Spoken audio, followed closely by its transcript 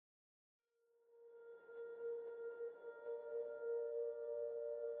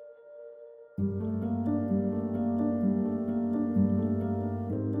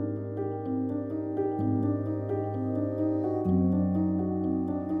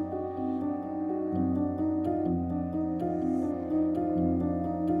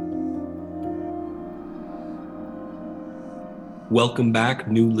Welcome back,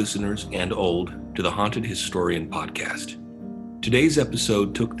 new listeners and old, to the Haunted Historian podcast. Today's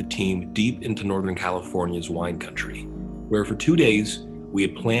episode took the team deep into Northern California's wine country, where for 2 days we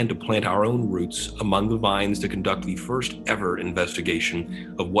had planned to plant our own roots among the vines to conduct the first ever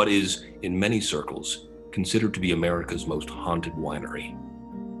investigation of what is, in many circles, considered to be America's most haunted winery.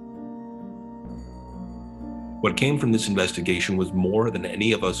 What came from this investigation was more than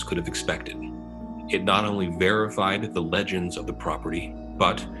any of us could have expected. It not only verified the legends of the property,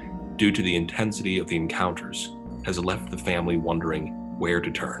 but, due to the intensity of the encounters, has left the family wondering where to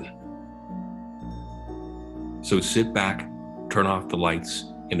turn. So sit back, turn off the lights,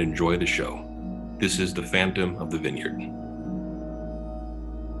 and enjoy the show. This is The Phantom of the Vineyard.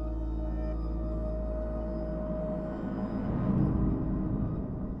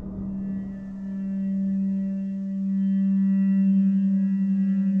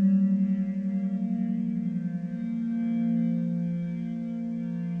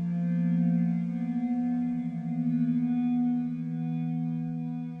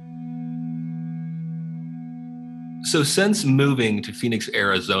 So since moving to Phoenix,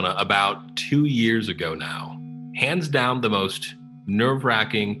 Arizona about 2 years ago now, hands down the most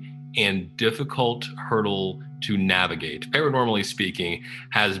nerve-wracking and difficult hurdle to navigate, paranormally speaking,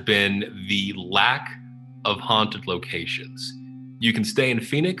 has been the lack of haunted locations. You can stay in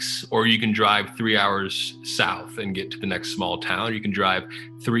Phoenix, or you can drive 3 hours south and get to the next small town. You can drive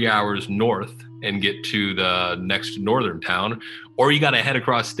 3 hours north and get to the next northern town, or you got to head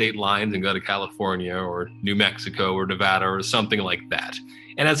across state lines and go to California or New Mexico or Nevada or something like that.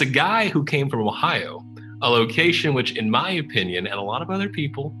 And as a guy who came from Ohio, a location which, in my opinion, and a lot of other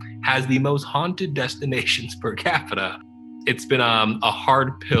people, has the most haunted destinations per capita, it's been a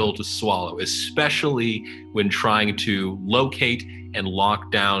hard pill to swallow, especially when trying to locate and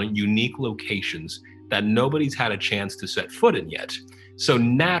lock down unique locations that nobody's had a chance to set foot in yet. So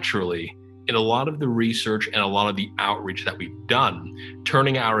naturally, in a lot of the research and a lot of the outreach that we've done,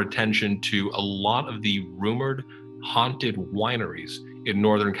 turning our attention to a lot of the rumored haunted wineries in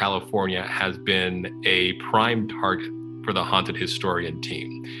Northern California has been a prime target for the Haunted Historian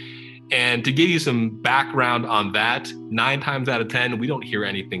team. And to give you some background on that, 9 times out of 10, we don't hear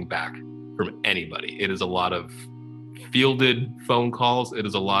anything back from anybody. It is a lot of fielded phone calls. It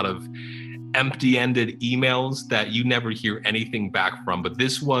is a lot of empty-ended emails that you never hear anything back from. But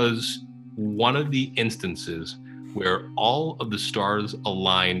this was one of the instances where all of the stars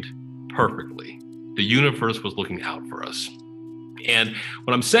aligned perfectly. The universe was looking out for us. And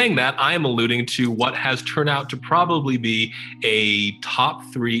when I'm saying that, I am alluding to what has turned out to probably be a top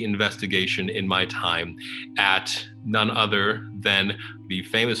 3 investigation in my time at none other than the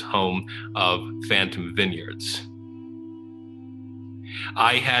famous home of Phantom Vineyards.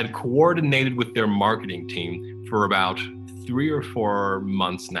 I had coordinated with their marketing team for about 3 or 4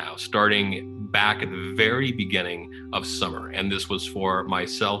 months now, starting back at the very beginning of summer. And this was for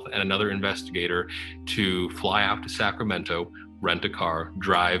myself and another investigator to fly out to Sacramento, rent a car,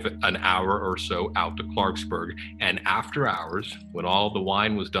 drive an hour or so out to Clarksburg. And after hours, when all the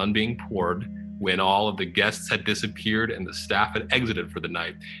wine was done being poured, when all of the guests had disappeared and the staff had exited for the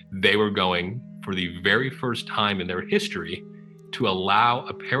night, they were going, for the very first time in their history, to allow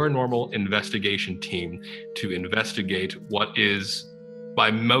a paranormal investigation team to investigate what is, by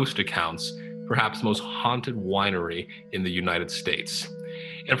most accounts, perhaps the most haunted winery in the United States.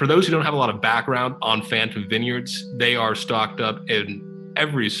 And for those who don't have a lot of background on Phantom Vineyards, they are stocked up in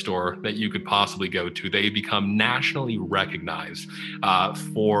every store that you could possibly go to. They become nationally recognized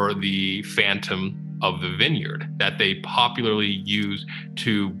for the Phantom of the Vineyard that they popularly use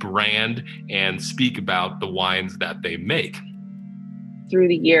to brand and speak about the wines that they make. Through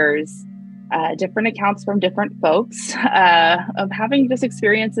the years, different accounts from different folks of having just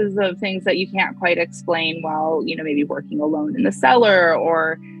experiences of things that you can't quite explain while, maybe working alone in the cellar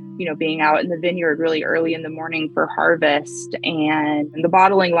or, being out in the vineyard really early in the morning for harvest and the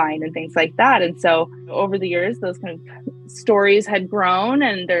bottling line and things like that. And so over the years, those kind of stories had grown,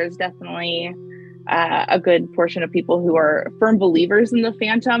 and there's definitely a good portion of people who are firm believers in the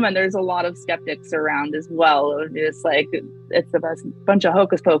Phantom, and there's a lot of skeptics around as well. It's like it's a bunch of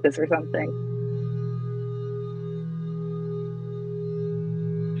hocus pocus or something.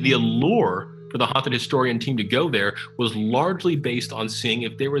 The allure for the Haunted Historian team to go there was largely based on seeing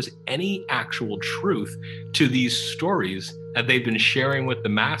if there was any actual truth to these stories that they've been sharing with the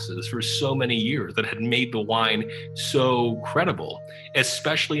masses for so many years that had made the wine so credible,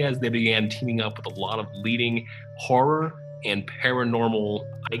 especially as they began teaming up with a lot of leading horror and paranormal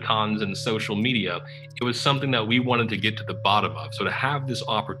icons and social media. It was something that we wanted to get to the bottom of. So to have this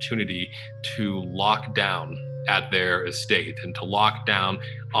opportunity to lock down at their estate, and to lock down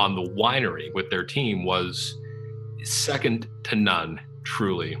on the winery with their team was second to none,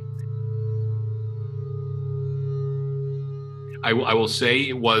 truly. I will say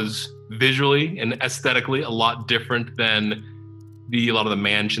it was visually and aesthetically a lot different than a lot of the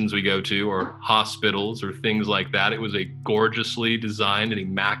mansions we go to or hospitals or things like that. It was a gorgeously designed and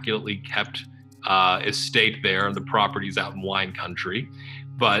immaculately kept estate there, and the properties out in wine country.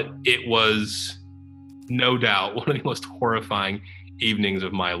 But it was no doubt one of the most horrifying evenings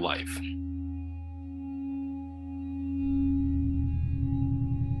of my life.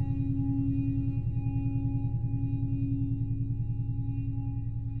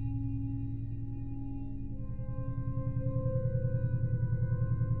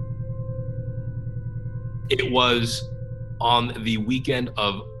 It was on the weekend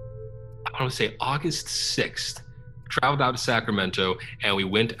of, I want to say August 6th. Traveled out to Sacramento, and we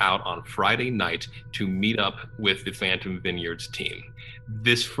went out on Friday night to meet up with the Phantom Vineyards team.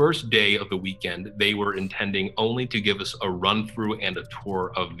 This first day of the weekend, they were intending only to give us a run through and a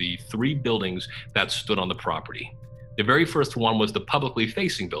tour of the 3 buildings that stood on the property. The very first one was the publicly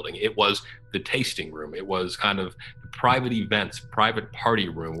facing building. It was the tasting room. It was kind of the private events, private party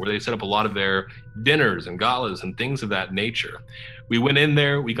room where they set up a lot of their dinners and galas and things of that nature. We went in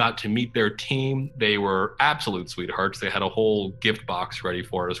there, we got to meet their team. They were absolute sweethearts. They had a whole gift box ready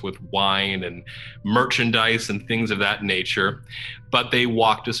for us with wine and merchandise and things of that nature, but they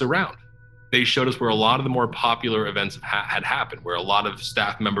walked us around. They showed us where a lot of the more popular events had happened, where a lot of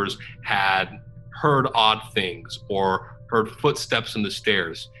staff members had heard odd things or heard footsteps in the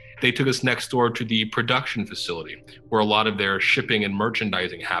stairs. They took us next door to the production facility where a lot of their shipping and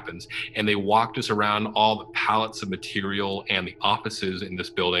merchandising happens. And they walked us around all the pallets of material and the offices in this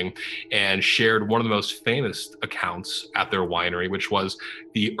building and shared one of the most famous accounts at their winery, which was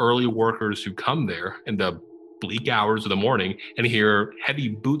the early workers who come there in the bleak hours of the morning and hear heavy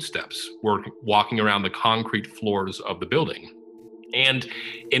boot steps walking around the concrete floors of the building. And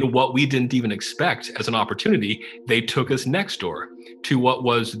in what we didn't even expect as an opportunity, they took us next door to what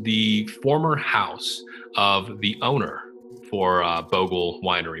was the former house of the owner for Bogle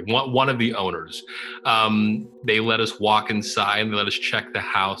Winery, one of the owners. They let us walk inside and they let us check the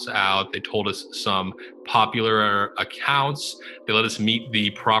house out. They told us some popular accounts. They let us meet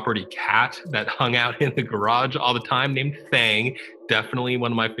the property cat that hung out in the garage all the time, named Fang. Definitely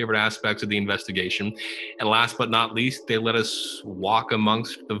one of my favorite aspects of the investigation. And last but not least, they let us walk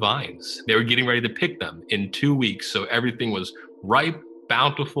amongst the vines. They were getting ready to pick them in 2 weeks. So everything was ripe,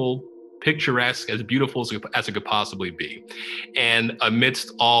 bountiful, picturesque, as beautiful as it could possibly be. And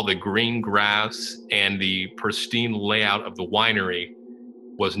amidst all the green grass and the pristine layout of the winery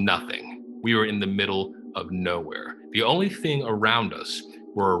was nothing. We were in the middle of nowhere. The only thing around us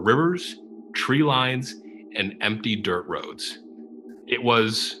were rivers, tree lines, and empty dirt roads. It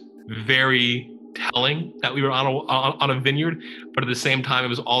was very telling that we were on a vineyard, but at the same time, it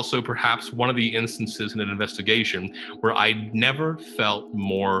was also perhaps one of the instances in an investigation where I never felt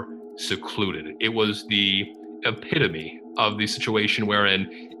more secluded. It was the epitome of the situation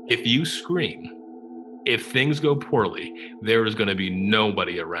wherein if you scream, if things go poorly, there is going to be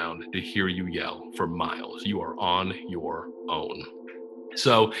nobody around to hear you yell for miles. You are on your own.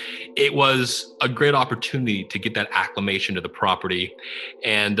 So it was a great opportunity to get that acclimation to the property.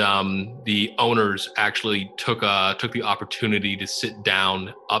 And the owners actually took the opportunity to sit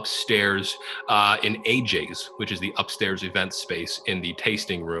down upstairs in AJ's, which is the upstairs event space in the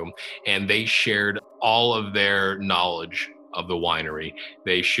tasting room. And they shared all of their knowledge of the winery.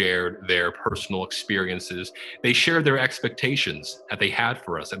 They shared their personal experiences. They shared their expectations that they had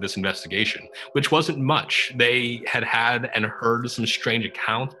for us at this investigation, which wasn't much. They had and heard some strange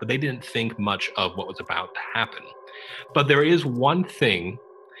accounts, but they didn't think much of what was about to happen. But there is one thing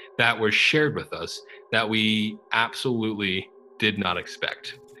that was shared with us that we absolutely did not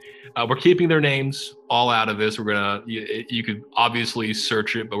expect. We're keeping their names all out of this. You could obviously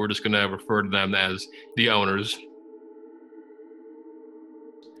search it, but we're just gonna refer to them as the owners.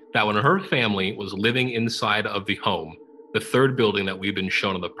 That when her family was living inside of the home, the third building that we've been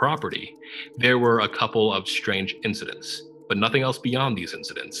shown on the property, there were a couple of strange incidents, but nothing else beyond these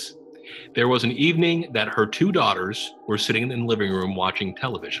incidents. There was an evening that her 2 daughters were sitting in the living room watching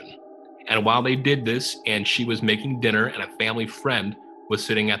television. And while they did this and she was making dinner and a family friend was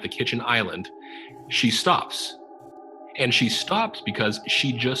sitting at the kitchen island, she stops. And she stops because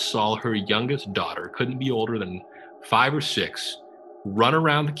she just saw her youngest daughter, couldn't be older than 5 or 6, run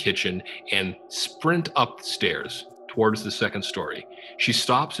around the kitchen and sprint up the stairs towards the second story. She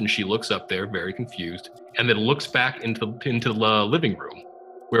stops and she looks up there very confused and then looks back into the living room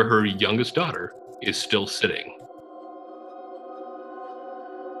where her youngest daughter is still sitting.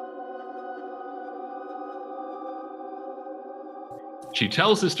 She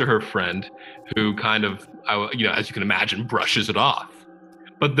tells this to her friend, who kind of, as you can imagine, brushes it off.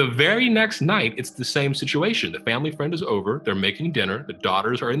 But the very next night, it's the same situation. The family friend is over, they're making dinner, the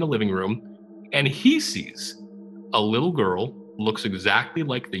daughters are in the living room, and he sees a little girl, looks exactly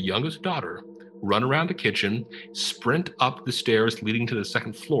like the youngest daughter, run around the kitchen, sprint up the stairs leading to the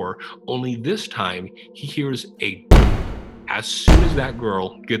second floor, only this time he hears a as soon as that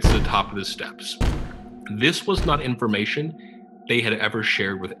girl gets to the top of the steps. This was not information they had ever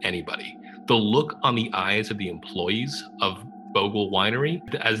shared with anybody. The look on the eyes of the employees of Bogle Winery,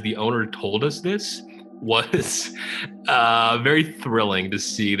 as the owner told us this, was very thrilling to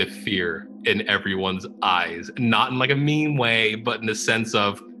see the fear in everyone's eyes. Not in like a mean way, but in the sense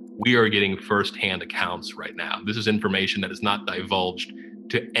of, we are getting firsthand accounts right now. This is information that is not divulged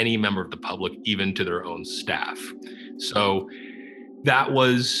to any member of the public, even to their own staff. So that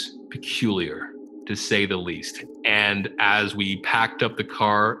was peculiar, to say the least. And as we packed up the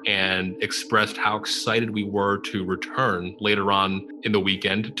car and expressed how excited we were to return later on in the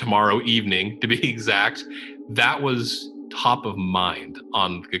weekend, tomorrow evening to be exact, that was top of mind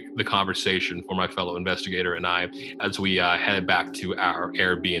on the conversation for my fellow investigator and I as we headed back to our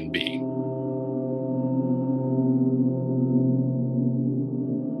Airbnb.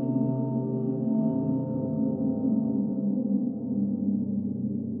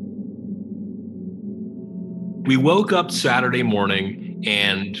 We woke up Saturday morning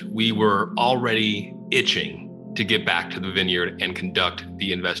and we were already itching to get back to the vineyard and conduct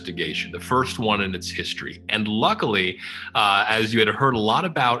the investigation, the first one in its history. And luckily, as you had heard a lot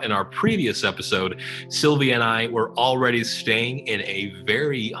about in our previous episode, Sylvia and I were already staying in a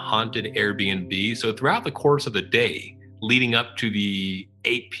very haunted Airbnb. So throughout the course of the day, leading up to the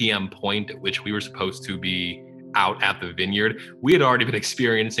 8 p.m. point at which we were supposed to be out at the vineyard, we had already been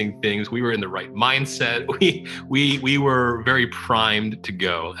experiencing things. We were in the right mindset. We were very primed to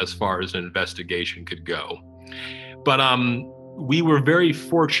go as far as an investigation could go. But we were very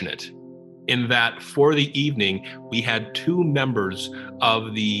fortunate in that for the evening, we had two members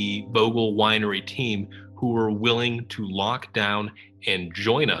of the Bogle Winery team who were willing to lock down and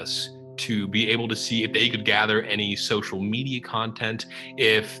join us to be able to see if they could gather any social media content,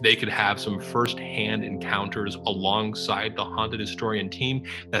 if they could have some firsthand encounters alongside the haunted historian team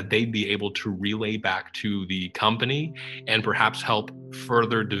that they'd be able to relay back to the company and perhaps help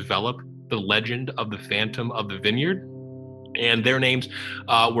further develop the legend of the Phantom of the Vineyard. And their names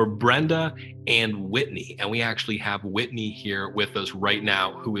were Brenda and Whitney. And we actually have Whitney here with us right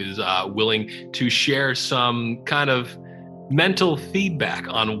now, who is willing to share some kind of mental feedback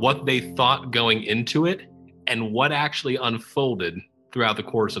on what they thought going into it and what actually unfolded throughout the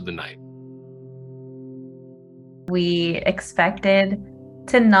course of the night. We expected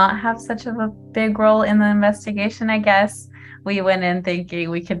to not have such of a big role in the investigation, I guess. We went in thinking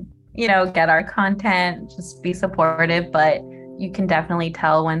we could, get our content, just be supportive, but you can definitely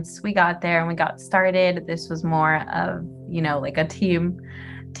tell once we got there and we got started, this was more of, like a team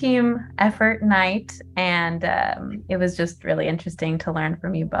effort night. And it was just really interesting to learn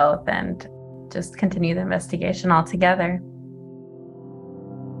from you both and just continue the investigation all together.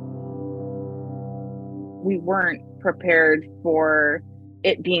 We weren't prepared for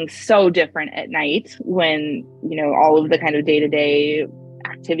it being so different at night when, all of the kind of day-to-day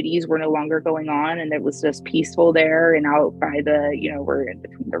activities were no longer going on and it was just peaceful there and out by the, we're in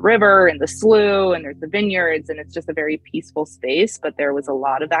between the river and the slough and there's the vineyards and it's just a very peaceful space, but there was a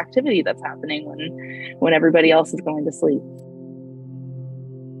lot of activity that's happening when everybody else is going to sleep.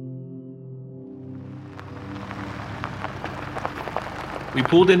 We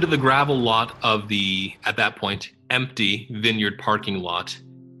pulled into the gravel lot of the, at that point, empty vineyard parking lot,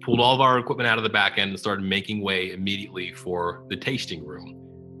 pulled all of our equipment out of the back end and started making way immediately for the tasting room.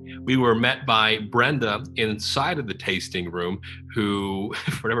 We were met by Brenda inside of the tasting room, who,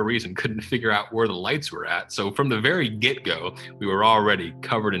 for whatever reason, couldn't figure out where the lights were at. So from the very get-go, we were already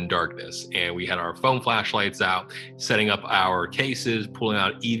covered in darkness, and we had our phone flashlights out, setting up our cases, pulling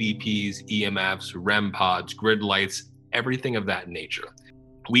out EVPs, EMFs, REM pods, grid lights, everything of that nature.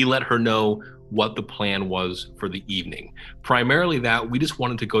 We let her know what the plan was for the evening. Primarily that we just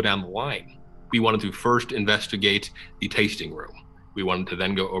wanted to go down the line. We wanted to first investigate the tasting room. We wanted to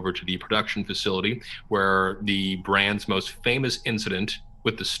then go over to the production facility where the brand's most famous incident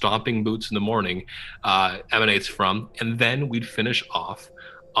with the stomping boots in the morning emanates from. And then we'd finish off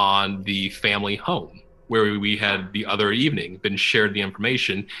on the family home where we had the other evening been shared the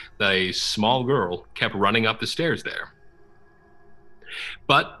information that a small girl kept running up the stairs there.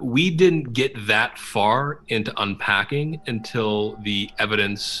 But we didn't get that far into unpacking until the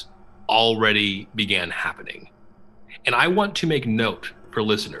evidence already began happening. And I want to make note for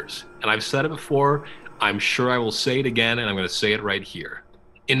listeners, and I've said it before, I'm sure I will say it again, and I'm going to say it right here.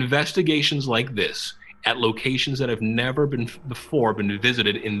 Investigations like this at locations that have never been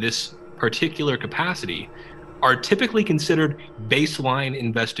visited in this particular capacity are typically considered baseline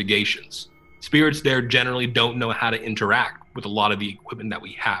investigations. Spirits there generally don't know how to interact with a lot of the equipment that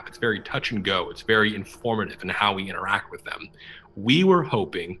we have. It's very touch and go. It's very informative in how we interact with them. We were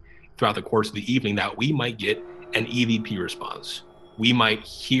hoping throughout the course of the evening that we might get an EVP response. We might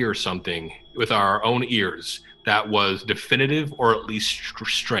hear something with our own ears that was definitive or at least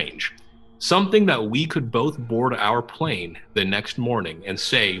strange. Something that we could both board our plane the next morning and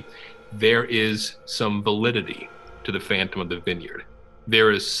say, there is some validity to the Phantom of the Vineyard.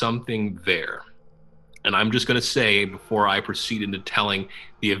 There is something there. And I'm just going to say, before I proceed into telling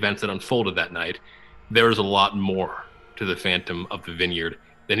the events that unfolded that night, there is a lot more to the Phantom of the Vineyard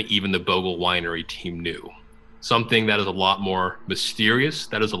than even the Bogle Winery team knew. Something that is a lot more mysterious,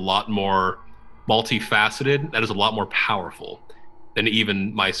 that is a lot more multifaceted, that is a lot more powerful than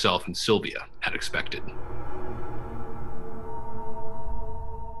even myself and Sylvia had expected.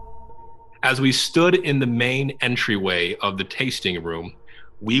 As we stood in the main entryway of the tasting room,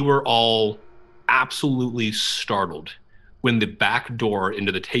 we were all absolutely startled when the back door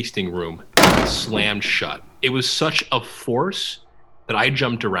into the tasting room slammed shut. It was such a force that I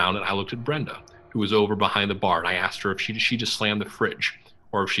jumped around and I looked at Brenda, who was over behind the bar, and I asked her if she just slammed the fridge,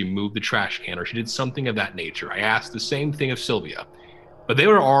 or if she moved the trash can, or she did something of that nature. I asked the same thing of Sylvia, but they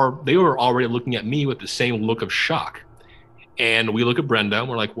were already looking at me with the same look of shock. And we look at Brenda and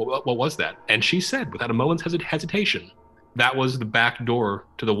we're like, what was that? And she said, without a moment's hesitation, that was the back door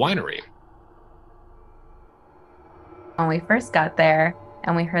to the winery. When we first got there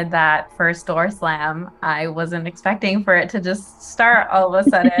and we heard that first door slam, I wasn't expecting for it to just start all of a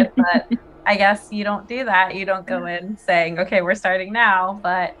sudden, but I guess you don't do that. You don't go in saying, okay, we're starting now,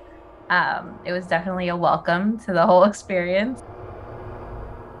 but it was definitely a welcome to the whole experience.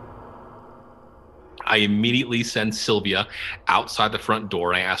 I immediately send Sylvia outside the front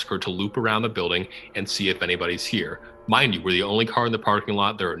door. I ask her to loop around the building and see if anybody's here. Mind you, we're the only car in the parking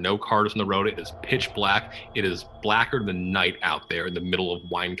lot. There are no cars on the road. It is pitch black. It is blacker than night out there in the middle of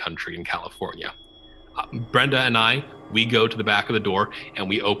wine country in California. Brenda and I, we go to the back of the door and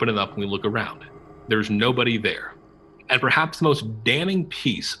we open it up and we look around. There's nobody there. And perhaps the most damning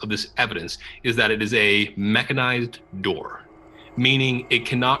piece of this evidence is that it is a mechanized door, meaning it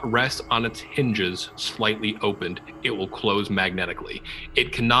cannot rest on its hinges slightly opened. It will close magnetically.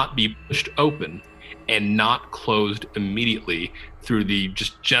 It cannot be pushed open and not closed immediately through the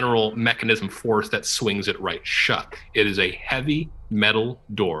just general mechanism force that swings it right shut. It is a heavy metal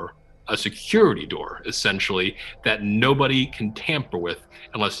door, a security door, essentially, that nobody can tamper with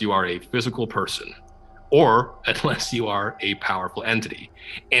unless you are a physical person or unless you are a powerful entity.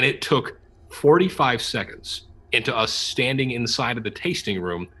 And it took 45 seconds into us standing inside of the tasting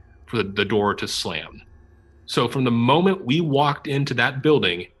room for the door to slam. So from the moment we walked into that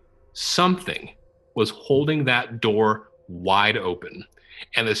building, something was holding that door wide open.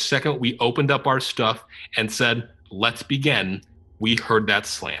 And the second we opened up our stuff and said, let's begin, we heard that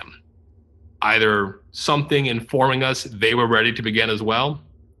slam. Either something informing us they were ready to begin as well,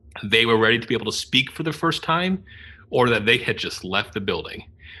 they were ready to be able to speak for the first time, or that they had just left the building.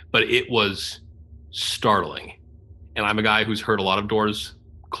 But it was startling. And I'm a guy who's heard a lot of doors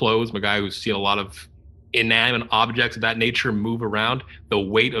close. I'm a guy who's seen a lot of inanimate objects of that nature move around. The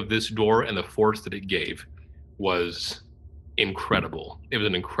weight of this door and the force that it gave was incredible. It was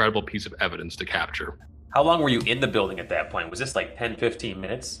an incredible piece of evidence to capture. How long were you in the building at that point? Was this like 10, 15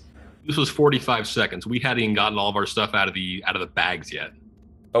 minutes? This was 45 seconds. We hadn't even gotten all of our stuff out of the bags yet.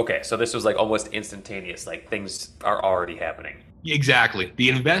 Okay, so this was like almost instantaneous, like things are already happening. Exactly. The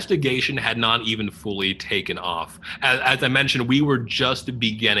investigation had not even fully taken off. As I mentioned, we were just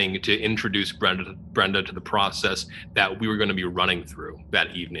beginning to introduce Brenda to the process that we were going to be running through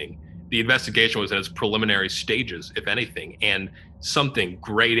that evening. The investigation was in its preliminary stages, if anything, and something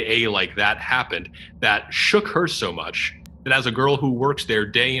grade A like that happened that shook her so much that as a girl who works there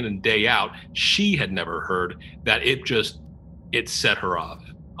day in and day out, she had never heard that it set her off.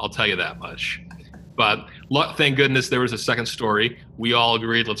 I'll tell you that much. But thank goodness there was a second story. We all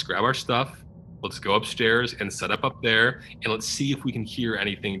agreed, let's grab our stuff, let's go upstairs and set up there, and let's see if we can hear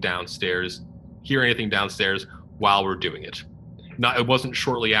anything downstairs while we're doing it. It wasn't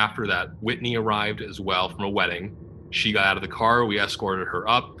shortly after that Whitney arrived as well from a wedding. She got out of the car. We escorted her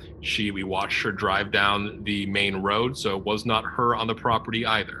up. We watched her drive down the main road, so it was not her on the property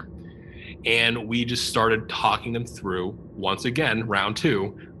either. And we just started talking them through, once again, round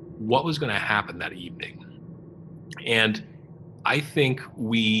two, what was going to happen that evening. And I think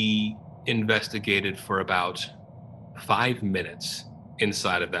we investigated for about 5 minutes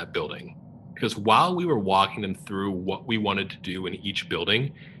inside of that building. Because while we were walking them through what we wanted to do in each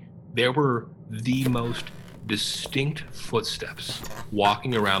building, there were the most distinct footsteps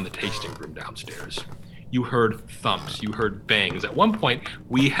walking around the tasting room downstairs. You heard thumps, you heard bangs. At one point,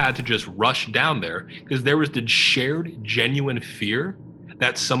 we had to just rush down there because there was the shared, genuine fear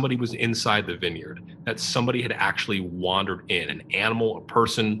that somebody was inside the vineyard, that somebody had actually wandered in, an animal, a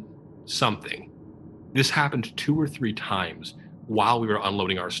person, something. This happened 2 or 3 times while we were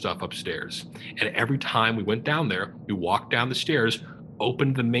unloading our stuff upstairs. And every time we went down there, we walked down the stairs,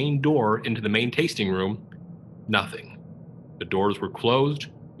 opened the main door into the main tasting room, nothing. The doors were closed.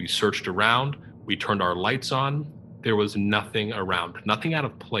 We searched around. We turned our lights on. There was nothing around, nothing out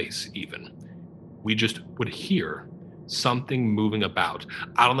of place even. We just would hear something moving about.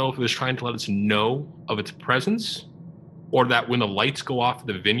 I don't know if it was trying to let us know of its presence, or that when the lights go off at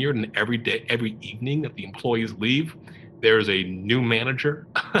the vineyard and every evening that the employees leave, there's a new manager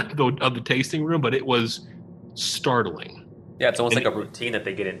of the tasting room, but it was startling. Yeah, it's almost like a routine that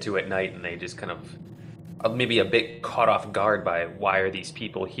they get into at night, and they just kind of maybe a bit caught off guard by why are these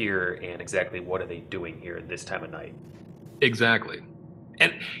people here and exactly what are they doing here at this time of night. Exactly.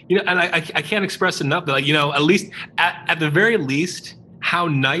 And I can't express enough that, at least at the very least, how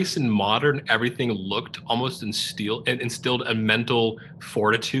nice and modern everything looked almost instilled a mental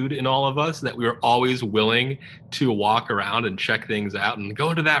fortitude in all of us, that we were always willing to walk around and check things out and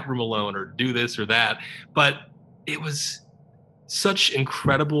go into that room alone or do this or that. But it was such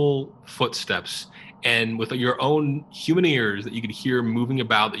incredible footsteps, and with your own human ears that you could hear moving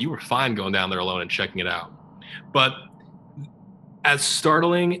about, that you were fine going down there alone and checking it out. But as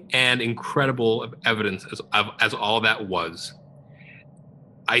startling and incredible of evidence as all that was,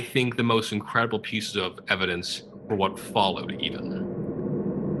 I think the most incredible pieces of evidence were what followed even.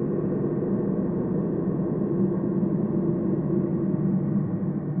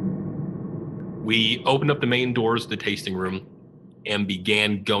 We opened up the main doors of the tasting room and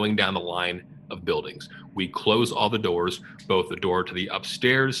began going down the line of buildings. We closed all the doors, both the door to the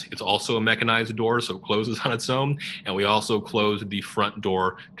upstairs, it's also a mechanized door, so it closes on its own, and we also closed the front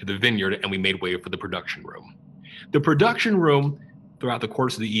door to the vineyard, and we made way for the production room. The production room, throughout the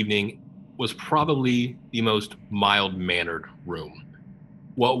course of the evening, was probably the most mild-mannered room.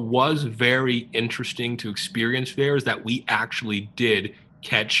 What was very interesting to experience there is that we actually did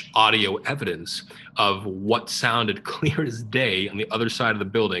catch audio evidence of what sounded clear as day on the other side of the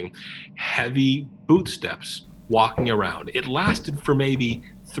building, heavy boot steps walking around. It lasted for maybe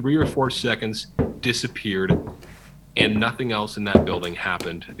 3 or 4 seconds, disappeared, and nothing else in that building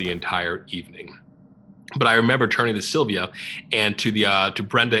happened the entire evening. But I remember turning to Sylvia and to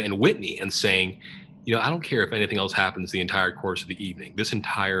Brenda and Whitney and saying, I don't care if anything else happens the entire course of the evening. This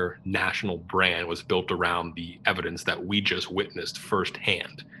entire national brand was built around the evidence that we just witnessed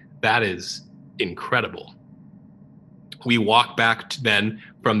firsthand. That is incredible. We walked back then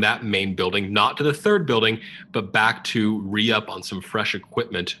from that main building, not to the third building, but back to re-up on some fresh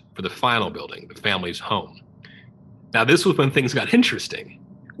equipment for the final building, the family's home. Now, this was when things got interesting.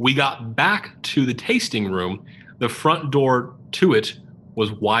 We got back to the tasting room. The front door to it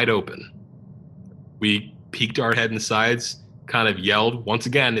was wide open. We peeked our head inside, kind of yelled, once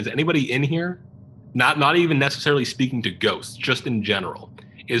again, is anybody in here? Not even necessarily speaking to ghosts, just in general.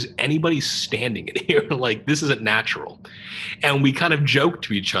 Is anybody standing in here? Like, this isn't natural. And we kind of joked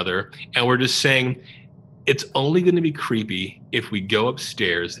to each other, and we're just saying, it's only going to be creepy if we go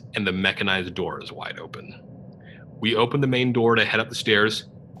upstairs and the mechanized door is wide open. We open the main door to head up the stairs.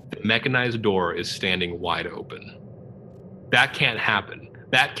 The mechanized door is standing wide open. That can't happen.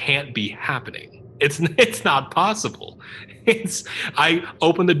 That can't be happening. It's not possible. I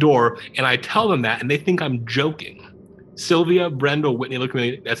open the door and I tell them that, and they think I'm joking. Sylvia, Brenda, Whitney look at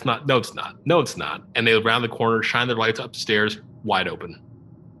me. No, it's not. And they round the corner, shine their lights upstairs, wide open.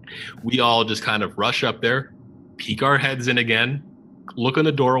 We all just kind of rush up there, peek our heads in again, look in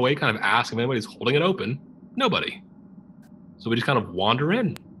the doorway, kind of ask if anybody's holding it open. Nobody. So we just kind of wander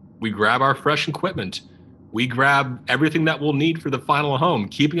in. We grab our fresh equipment. We grab everything that we'll need for the final home,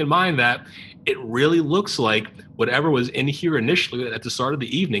 keeping in mind that it really looks like whatever was in here initially at the start of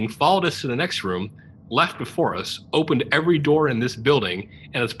the evening followed us to the next room, left before us, opened every door in this building,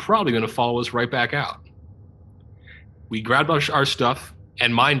 and it's probably going to follow us right back out. We grabbed our stuff,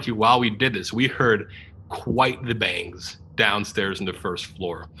 and mind you, while we did this, we heard quite the bangs downstairs in the first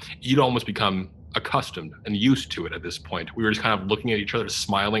floor. You'd almost become accustomed and used to it at this point. We were just kind of looking at each other,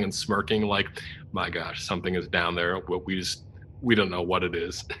 smiling and smirking like, my gosh, something is down there. We don't know what it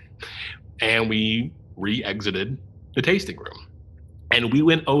is. And we re-exited the tasting room. And we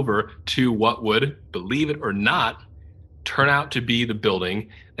went over to what would, believe it or not, turn out to be the building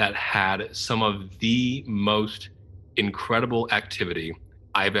that had some of the most incredible activity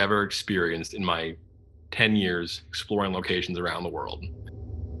I've ever experienced in my 10 years exploring locations around the world.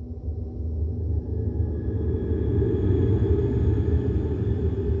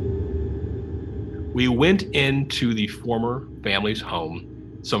 We went into the former family's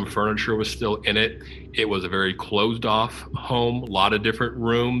home. Some furniture was still in it. It was a very closed off home, a lot of different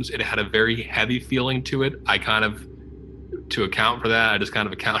rooms. It had a very heavy feeling to it. To account for that, I just kind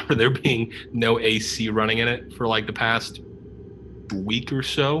of account for there being no AC running in it for like the past week or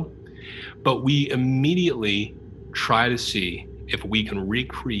so. But we immediately try to see if we can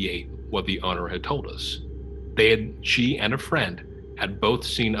recreate what the owner had told us. She and a friend had both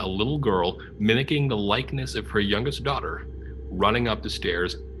seen a little girl mimicking the likeness of her youngest daughter running up the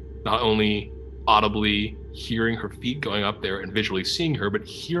stairs, not only audibly hearing her feet going up there and visually seeing her, but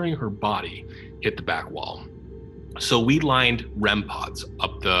hearing her body hit the back wall. So we lined REM pods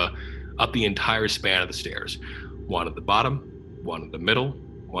up the entire span of the stairs, one at the bottom, one at the middle,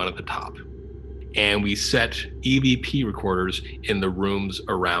 one at the top. And we set EVP recorders in the rooms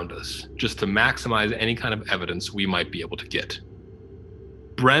around us, just to maximize any kind of evidence we might be able to get.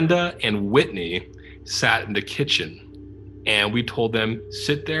 Brenda and Whitney sat in the kitchen, and we told them,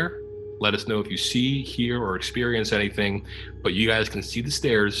 sit there, let us know if you see, hear, or experience anything, but you guys can see the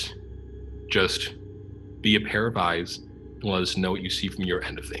stairs, just be a pair of eyes and let us know what you see from your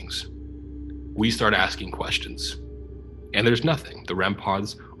end of things. We start asking questions, and there's nothing. The REM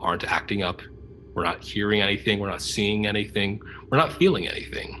pods aren't acting up. We're not hearing anything. We're not seeing anything. We're not feeling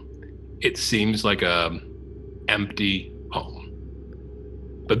anything. It seems like a empty home.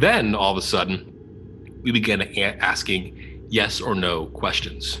 But then all of a sudden, we began asking yes or no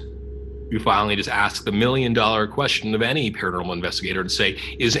questions. We finally just asked the $1 million question of any paranormal investigator to say,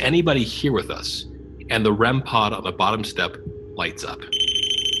 is anybody here with us? And the REM pod on the bottom step lights up.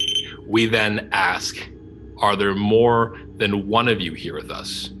 We then ask, are there more than one of you here with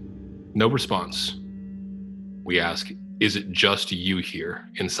us? No response. We ask, is it just you here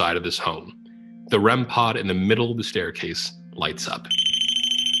inside of this home? The REM pod in the middle of the staircase lights up.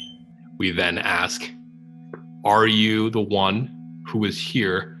 We then ask, are you the one who was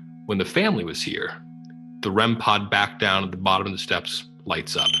here when the family was here? The REM pod back down at the bottom of the steps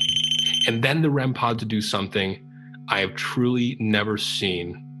lights up. And then the REM pods do something I have truly never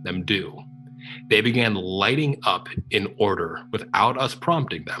seen them do. They began lighting up in order without us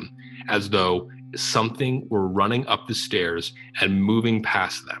prompting them, as though something were running up the stairs and moving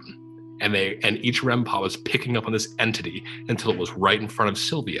past them. And each REM pod was picking up on this entity until it was right in front of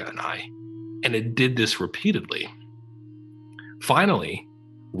Sylvia and I. And it did this repeatedly. Finally,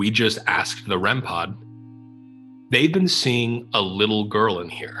 we just asked the REM pod, they've been seeing a little girl in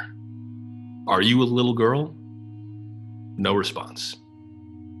here. Are you a little girl? No response.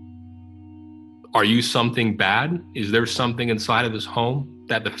 Are you something bad? Is there something inside of this home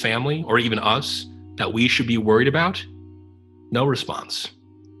that the family, or even us, that we should be worried about? No response.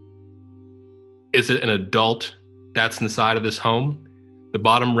 Is it an adult that's inside of this home? The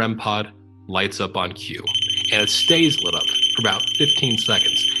bottom REM pod lights up on cue, and it stays lit up for about 15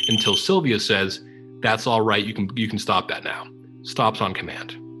 seconds until Sylvia says, that's all right, you can stop that now. Stops on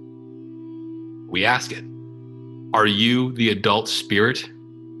command. We ask it, are you the adult spirit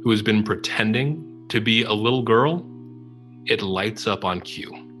who has been pretending to be a little girl? It lights up on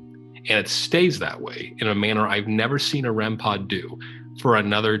cue, and it stays that way in a manner I've never seen a REM pod do for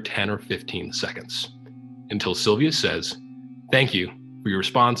another 10 or 15 seconds, until Sylvia says, thank you for your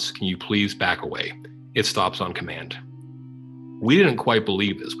response, can you please back away? It stops on command. We didn't quite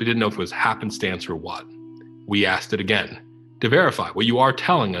believe this. We didn't know if it was happenstance or what. We asked it again to verify. What you are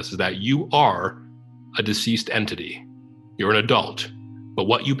telling us is that you are a deceased entity. You're an adult. But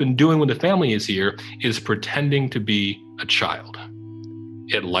what you've been doing when the family is here is pretending to be a child.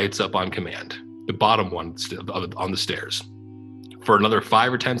 It lights up on command, the bottom one on the stairs. For another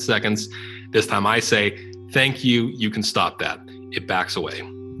 5 or 10 seconds, this time I say, thank you, you can stop that. It backs away.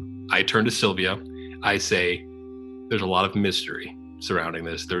 I turn to Sylvia. I say, there's a lot of mystery surrounding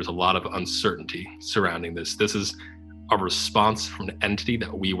this. There's a lot of uncertainty surrounding this. This is a response from an entity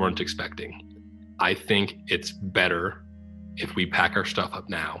that we weren't expecting. I think it's better if we pack our stuff up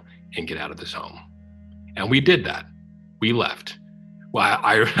now and get out of this home. And we did that. We left. Well,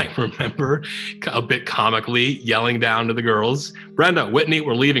 I remember a bit comically yelling down to the girls, Brenda, Whitney,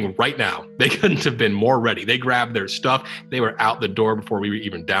 we're leaving right now. They couldn't have been more ready. They grabbed their stuff. They were out the door before we were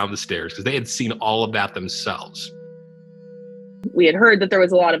even down the stairs because they had seen all of that themselves. We had heard that there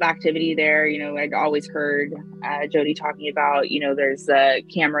was a lot of activity there. I'd always heard Jody talking about, there's a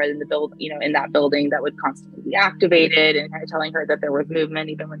camera in the in that building that would constantly be activated, and kind of telling her that there was movement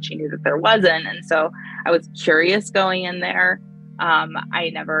even when she knew that there wasn't. And so I was curious going in there.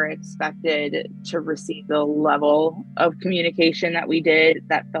 I never expected to receive the level of communication that we did.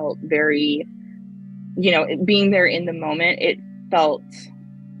 That felt very, being there in the moment, it felt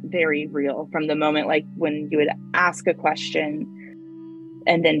very real from the moment, like when you would ask a question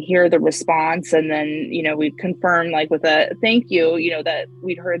and then hear the response, and then we'd confirm like with a thank you, that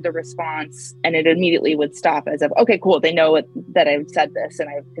we'd heard the response, and it immediately would stop as if, okay, cool, they know that I've said this and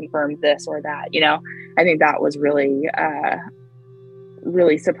I've confirmed this or that. I think that was really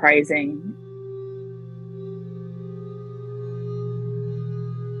really surprising.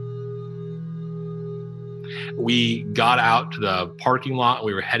 We got out to the parking lot and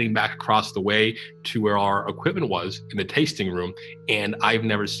we were heading back across the way to where our equipment was in the tasting room. And I've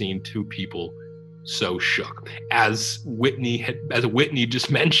never seen two people so shook. As Whitney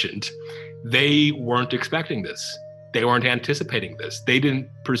just mentioned, they weren't expecting this. They weren't anticipating this. They didn't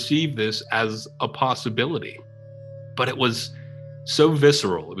perceive this as a possibility. But it was so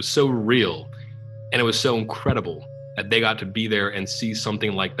visceral, it was so real, and it was so incredible that they got to be there and see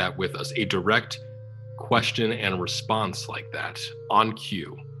something like that with us, a direct question and response like that on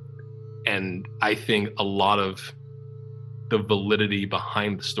cue. And I think a lot of the validity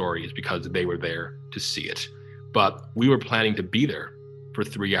behind the story is because they were there to see it. But we were planning to be there for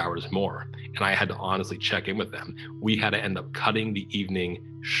 3 hours more, and I had to honestly check in with them. We had to end up cutting the evening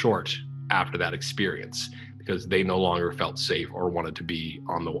short after that experience because they no longer felt safe or wanted to be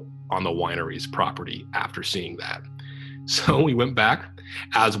on the winery's property after seeing that. So we went back.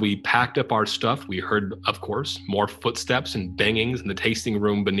 As we packed up our stuff, we heard, of course, more footsteps and bangings in the tasting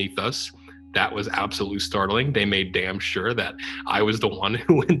room beneath us. That was absolutely startling. They made damn sure that I was the one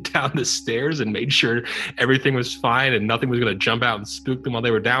who went down the stairs and made sure everything was fine and nothing was going to jump out and spook them while they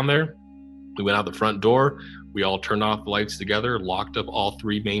were down there. We went out the front door. We all turned off the lights together, locked up all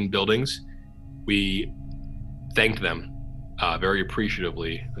three main buildings. We thanked them very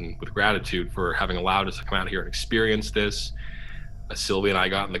appreciatively and with gratitude for having allowed us to come out here and experience this. Sylvia and I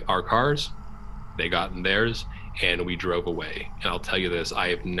got in our cars, they got in theirs, and we drove away. And I'll tell you this, I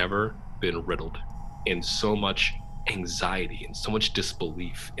have never been riddled in so much anxiety and so much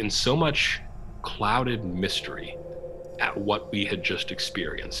disbelief and so much clouded mystery at what we had just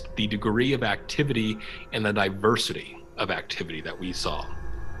experienced, the degree of activity and the diversity of activity that we saw.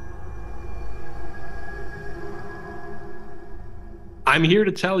 I'm here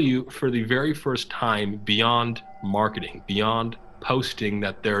to tell you for the very first time, beyond marketing, beyond posting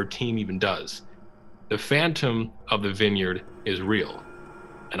that their team even does, the phantom of the Vineyard is real.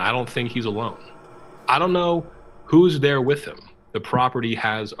 And I don't think he's alone. I don't know who's there with him. The property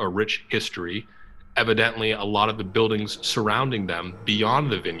has a rich history. Evidently, a lot of the buildings surrounding them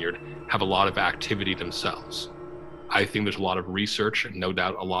beyond the Vineyard have a lot of activity themselves. I think there's a lot of research and no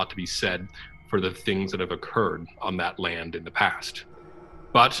doubt a lot to be said for the things that have occurred on that land in the past.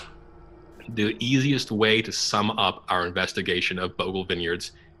 But the easiest way to sum up our investigation of Bogle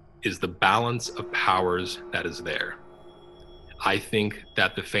Vineyards is the balance of powers that is there. I think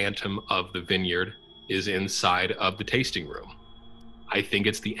that the phantom of the Vineyard is inside of the tasting room. I think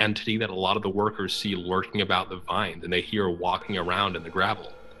it's the entity that a lot of the workers see lurking about the vines and they hear walking around in the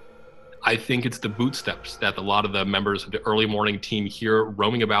gravel. I think it's the bootsteps that a lot of the members of the early morning team hear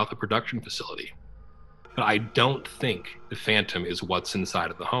roaming about the production facility. But I don't think the phantom is what's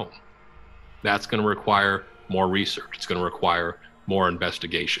inside of the home. That's going to require more research. It's going to require more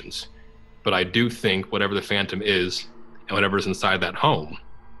investigations. But I do think whatever the phantom is and whatever's inside that home,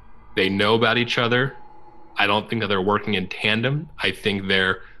 they know about each other. I don't think that they're working in tandem. I think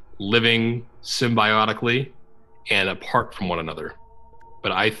they're living symbiotically and apart from one another.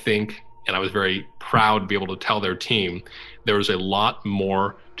 But I think, and I was very proud to be able to tell their team, there was a lot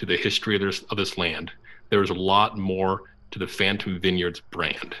more to the history of this land. There was a lot more to the Phantom Vineyards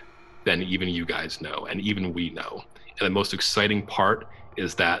brand than even you guys know, and even we know. And the most exciting part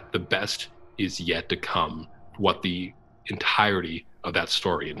is that the best is yet to come, what the entirety of that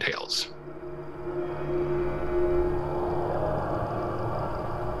story entails.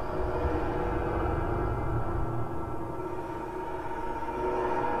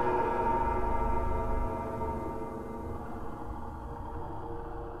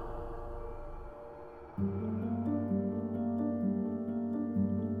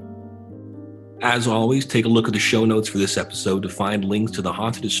 As always, take a look at the show notes for this episode to find links to the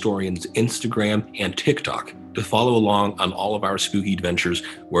Haunted Historian's Instagram and TikTok to follow along on all of our spooky adventures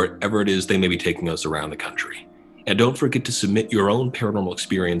wherever it is they may be taking us around the country. And don't forget to submit your own paranormal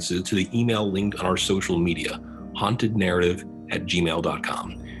experiences to the email linked on our social media,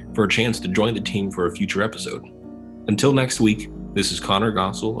 hauntednarrative@gmail.com, for a chance to join the team for a future episode. Until next week, this is Connor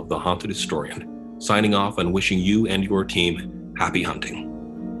Gossel of the Haunted Historian, signing off and wishing you and your team happy hunting.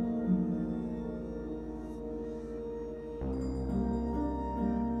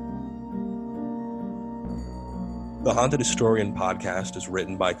 The Haunted Historian podcast is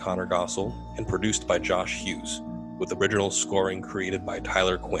written by Connor Gossel and produced by Josh Hughes, with original scoring created by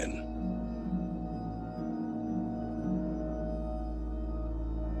Tyler Quinn.